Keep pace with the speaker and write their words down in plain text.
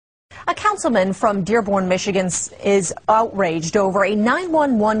A councilman from Dearborn, Michigan is outraged over a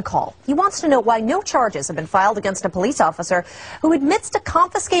 911 call. He wants to know why no charges have been filed against a police officer who admits to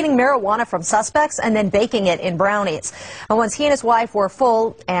confiscating marijuana from suspects and then baking it in brownies. And once he and his wife were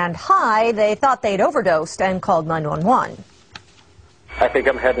full and high, they thought they'd overdosed and called 911. I think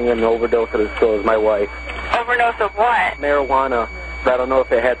I'm having an overdose of this still as my wife. Overdose of what? Marijuana. I don't know if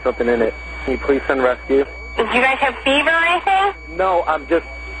it had something in it. Can you please send rescue? Did you guys have fever or anything? No,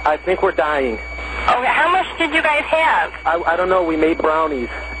 I think we're dying. Okay, how much did you guys have? I don't know. We made brownies,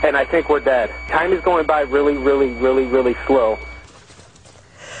 and I think we're dead. Time is going by really, really, really, really slow.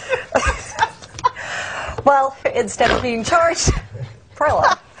 Well, instead of being charged,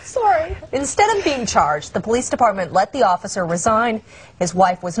 Perla. Sorry. Instead of being charged, the police department let the officer resign. His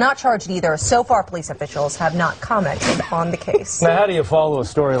wife was not charged either. So far, police officials have not commented on the case. Now, how do you follow a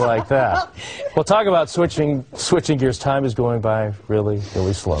story like that? Well, talk about switching gears. Time is going by really,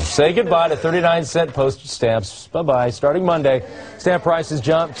 really slow. Say goodbye to 39-cent postage stamps. Bye-bye. Starting Monday, stamp prices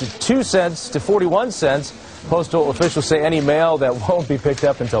jump to 2 cents to 41 cents. Postal officials say any mail that won't be picked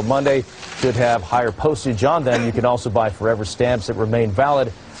up until Monday should have higher postage on them. You can also buy forever stamps that remain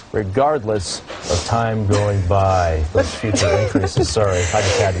valid regardless of time going by. Those future increases. Sorry, I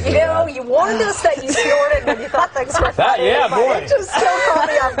just had to do that. You warned us that you snorted when you thought things were funny. Yeah, boy. It just still caught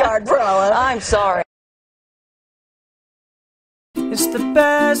me off guard, Perla. I'm sorry. It's the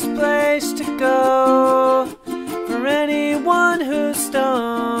best place to go for anyone who's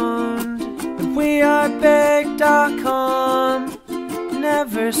stoned. But we are big.com.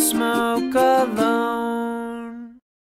 Never smoke alone.